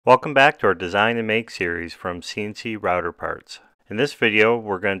Welcome back to our Design and Make series from CNC Router Parts. In this video,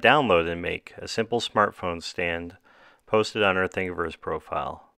 we're going to download and make a simple smartphone stand posted on our Thingiverse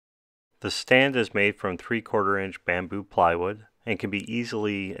profile. The stand is made from 3/4 inch bamboo plywood and can be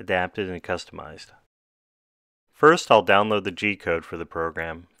easily adapted and customized. First, I'll download the G-code for the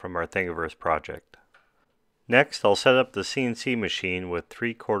program from our Thingiverse project. Next, I'll set up the CNC machine with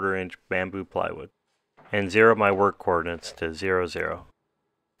 3/4 inch bamboo plywood and zero my work coordinates to 0, 0.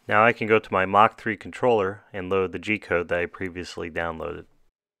 Now I can go to my Mach 3 controller and load the G-code that I previously downloaded.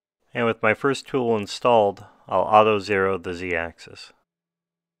 And with my first tool installed, I'll auto-zero the Z-axis.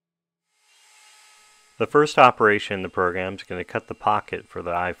 The first operation in the program is going to cut the pocket for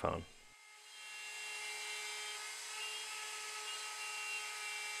the iPhone.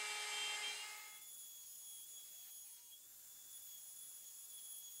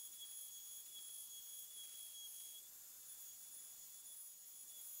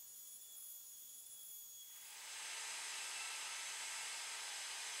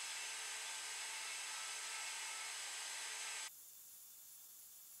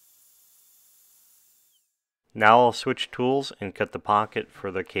 Now I'll switch tools and cut the pocket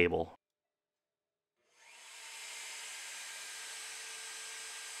for the cable.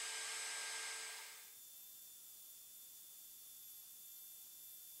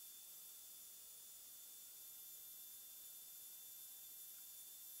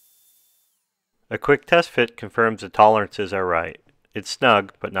 A quick test fit confirms the tolerances are right. It's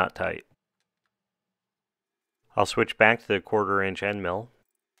snug, but not tight. I'll switch back to the 1/4 inch end mill,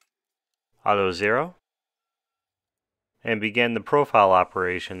 auto-zero, and begin the profile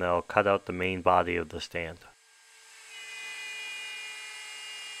operation that will cut out the main body of the stand.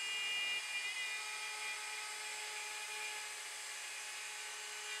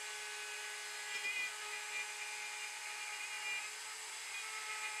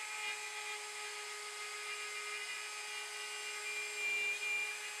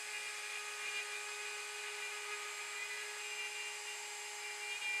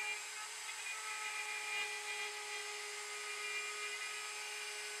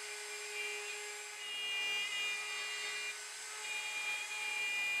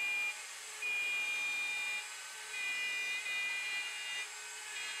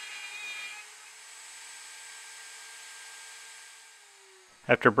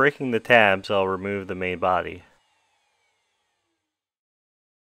 After breaking the tabs, I'll remove the main body.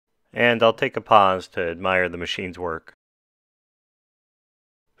 And I'll take a pause to admire the machine's work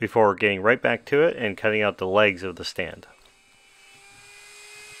before getting right back to it and cutting out the legs of the stand.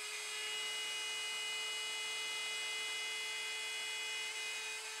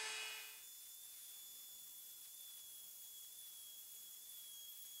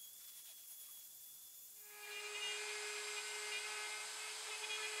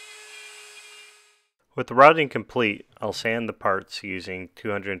 With the routing complete, I'll sand the parts using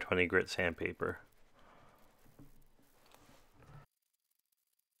 220 grit sandpaper.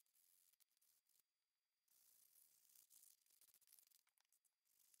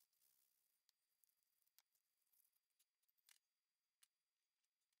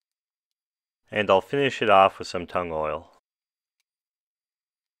 And I'll finish it off with some tung oil.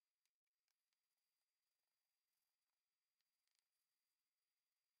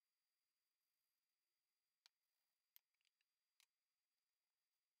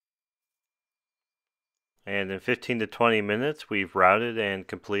 And in 15 to 20 minutes, we've routed and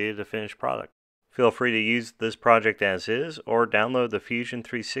completed a finished product. Feel free to use this project as is, or download the Fusion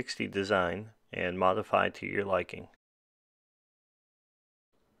 360 design and modify to your liking.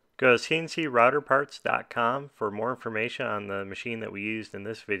 Go to cncrouterparts.com for more information on the machine that we used in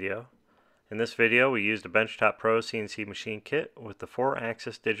this video. In this video, we used a Benchtop Pro CNC machine kit with the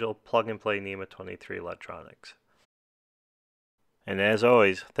 4-axis digital plug-and-play NEMA 23 electronics. And as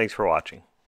always, thanks for watching.